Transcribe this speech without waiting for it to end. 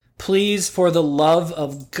Please, for the love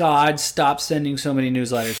of God, stop sending so many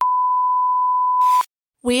newsletters.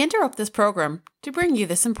 We interrupt this program to bring you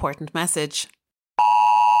this important message.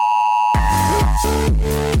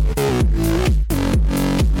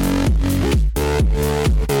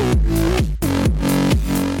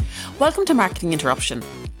 Welcome to Marketing Interruption,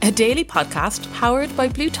 a daily podcast powered by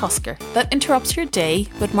Blue Tusker that interrupts your day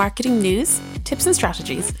with marketing news, tips and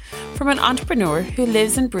strategies from an entrepreneur who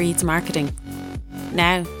lives and breathes marketing.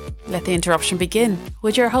 Now, let the interruption begin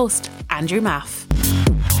with your host, Andrew Maff.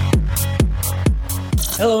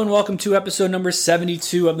 Hello and welcome to episode number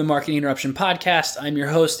 72 of the Marketing Interruption podcast. I'm your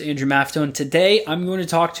host, Andrew Maffton. Today, I'm going to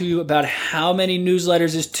talk to you about how many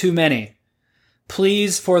newsletters is too many.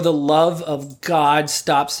 Please, for the love of God,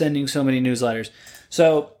 stop sending so many newsletters.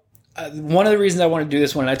 So one of the reasons I want to do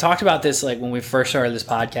this one, and I talked about this like when we first started this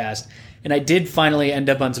podcast, and I did finally end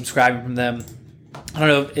up unsubscribing from them. I don't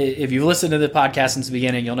know if you've listened to the podcast since the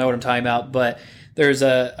beginning, you'll know what I'm talking about, but there's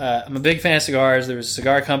I'm a big fan of cigars. There was a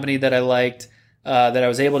cigar company that I liked that I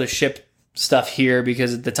was able to ship stuff here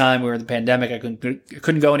because at the time we were in the pandemic, I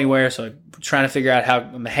couldn't go anywhere, so I'm trying to figure out how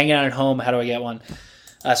I'm hanging out at home. How do I get one?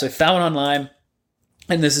 So I found one online.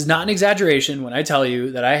 And this is not an exaggeration when I tell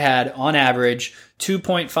you that I had, on average,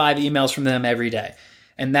 2.5 emails from them every day.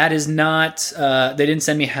 And that is not, they didn't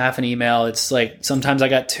send me half an email. It's like sometimes I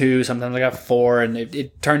got 2, sometimes I got 4, and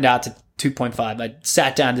it turned out to 2.5. I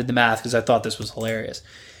sat down and did the math because I thought this was hilarious.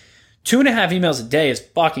 2.5 emails a day is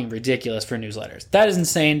fucking ridiculous for newsletters. That is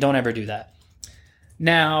insane. Don't ever do that.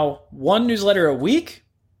 Now, 1 newsletter a week,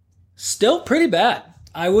 still pretty bad.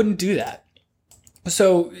 I wouldn't do that.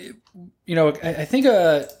 So, you know, I think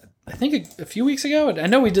a few weeks ago, I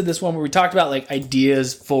know we did this one where we talked about like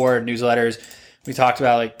ideas for newsletters. We talked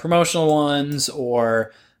about like promotional ones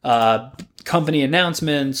or company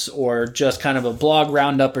announcements or just kind of a blog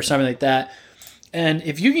roundup or something like that. And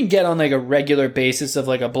if you can get on like a regular basis of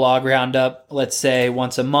like a blog roundup, let's say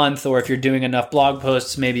once a month, or if you're doing enough blog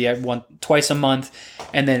posts, maybe twice a month,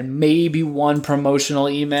 and then maybe 1 promotional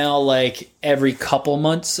email like every couple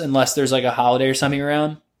months, unless there's like a holiday or something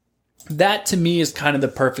around. That to me is kind of the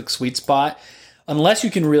perfect sweet spot. Unless you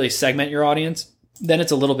can really segment your audience, then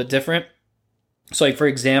it's a little bit different. So like for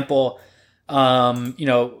example,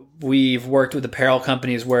 we've worked with apparel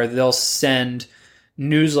companies where they'll send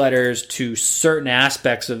newsletters to certain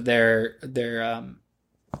aspects of their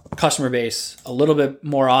customer base a little bit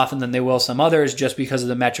more often than they will some others just because of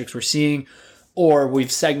the metrics we're seeing. Or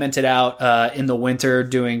we've segmented out in the winter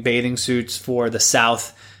doing bathing suits for the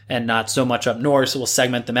South and not so much up north, so we'll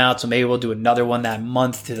segment them out. So maybe we'll do another one that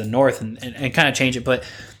month to the north and kind of change it. But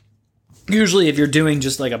usually if you're doing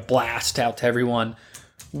just like a blast out to everyone,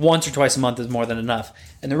 once or twice a month is more than enough.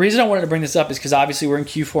 And the reason I wanted to bring this up is because obviously we're in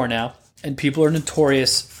Q4 now, and people are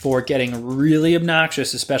notorious for getting really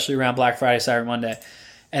obnoxious, especially around Black Friday, Cyber Monday.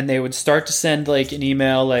 And they would start to send like an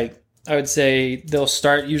email, like I would say they'll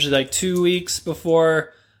start usually like 2 weeks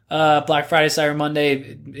before Black Friday, Cyber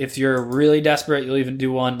Monday. If you're really desperate, you'll even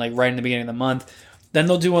do one like right in the beginning of the month. Then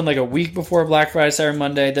they'll do one like a week before Black Friday, Cyber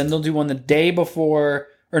Monday. Then they'll do one the day before,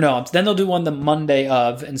 then they'll do one the Monday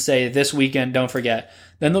of and say this weekend, don't forget.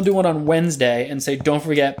 Then they'll do one on Wednesday and say don't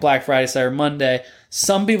forget Black Friday, Cyber Monday.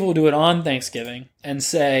 Some people will do it on Thanksgiving and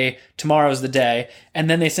say tomorrow's the day. And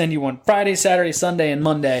then they send you one Friday, Saturday, Sunday, and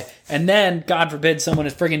Monday. And then, God forbid, someone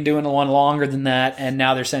is friggin' doing one longer than that, and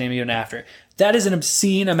now they're sending you an after. That is an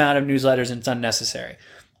obscene amount of newsletters, and it's unnecessary.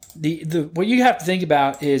 What you have to think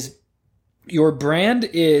about is your brand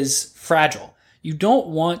is fragile. You don't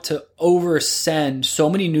want to oversend so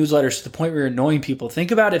many newsletters to the point where you're annoying people. Think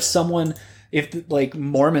about if like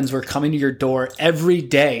Mormons were coming to your door every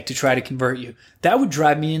day to try to convert you. That would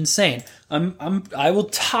drive me insane. I will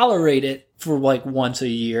tolerate it for like once a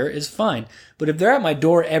year is fine. But if they're at my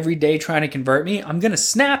door every day trying to convert me, I'm going to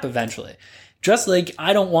snap eventually. Just like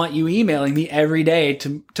I don't want you emailing me every day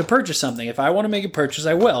to purchase something. If I want to make a purchase,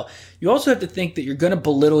 I will. You also have to think that you're going to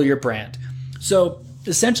belittle your brand. So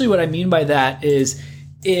essentially what I mean by that is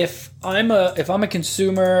if I'm a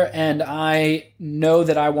consumer and I know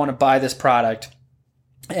that I want to buy this product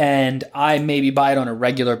and I maybe buy it on a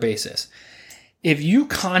regular basis, if you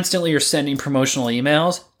constantly are sending promotional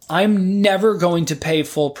emails, I'm never going to pay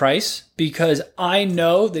full price because I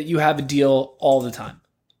know that you have a deal all the time.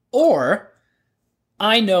 Or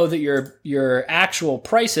I know that your actual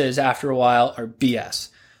prices after a while are BS.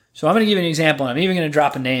 So I'm going to give you an example. I'm even going to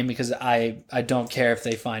drop a name because I don't care if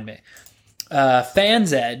they find me.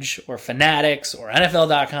 Fans Edge or Fanatics or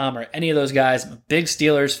NFL.com or any of those guys. I'm a big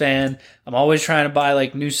Steelers fan. I'm always trying to buy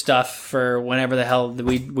like new stuff for whenever the hell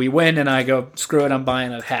we win, and I go, screw it, I'm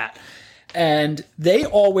buying a hat. And they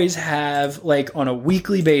always have, like, on a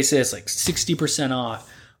weekly basis, like 60% off,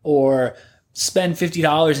 or spend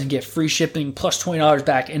 $50 and get free shipping plus $20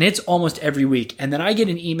 back. And it's almost every week. And then I get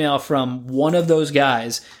an email from one of those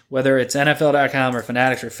guys, whether it's NFL.com or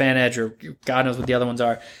Fanatics or FanEdge or God knows what the other ones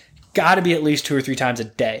are, got to be at least 2 or 3 times a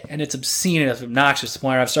day. And it's obscene and it's obnoxious to the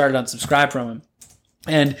point where I've started unsubscribe from him.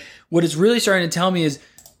 And what it's really starting to tell me is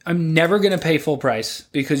I'm never going to pay full price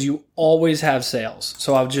because you always have sales.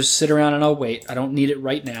 So I'll just sit around and I'll wait. I don't need it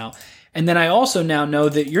right now. And then I also now know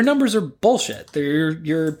that your numbers are bullshit.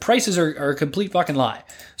 Your prices are a complete fucking lie.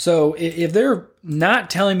 So if they're not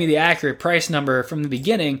telling me the accurate price number from the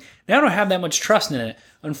beginning, now I don't have that much trust in it.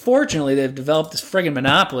 Unfortunately, they've developed this friggin'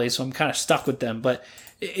 monopoly, so I'm kind of stuck with them. But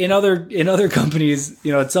in other companies,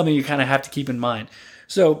 it's something you kind of have to keep in mind.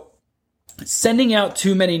 So sending out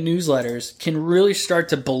too many newsletters can really start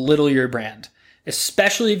to belittle your brand,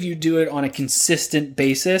 especially if you do it on a consistent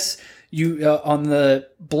basis. On the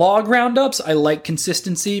blog roundups, I like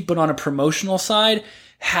consistency, but on a promotional side,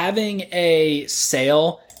 having a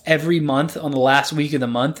sale every month on the last week of the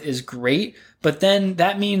month is great. But then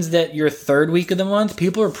that means that your third week of the month,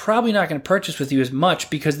 people are probably not going to purchase with you as much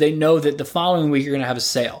because they know that the following week you're going to have a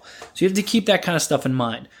sale. So you have to keep that kind of stuff in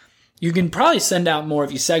mind. You can probably send out more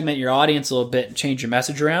if you segment your audience a little bit and change your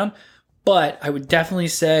message around. But I would definitely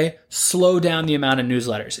say slow down the amount of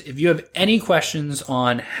newsletters. If you have any questions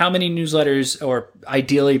on how many newsletters, or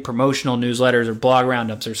ideally promotional newsletters or blog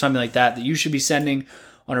roundups or something like that you should be sending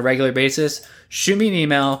on a regular basis, shoot me an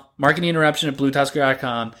email,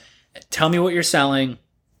 marketinginterruption@bluetusker.com. Tell me what you're selling.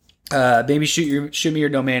 Maybe shoot me your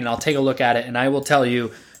domain and I'll take a look at it and I will tell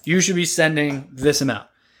you, you should be sending this amount.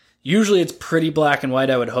 Usually it's pretty black and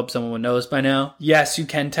white. I would hope someone would know this by now. Yes, you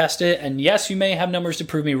can test it. And yes, you may have numbers to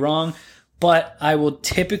prove me wrong, but I will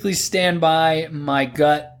typically stand by my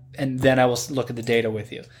gut and then I will look at the data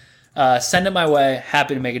with you. Send it my way.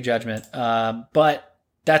 Happy to make a judgment. But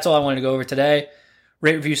that's all I wanted to go over today.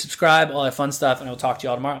 Rate, review, subscribe, all that fun stuff, and I will talk to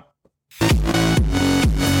you all tomorrow.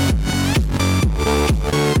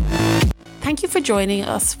 Thank you for joining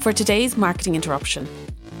us for today's Marketing Interruption.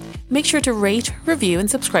 Make sure to rate, review and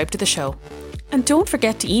subscribe to the show. And don't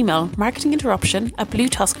forget to email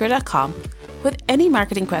marketinginterruption@bluetusker.com with any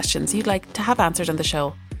marketing questions you'd like to have answered on the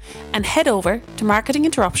show. And head over to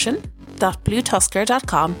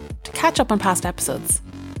marketinginterruption.bluetusker.com to catch up on past episodes.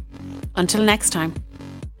 Until next time,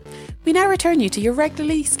 we now return you to your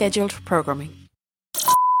regularly scheduled programming.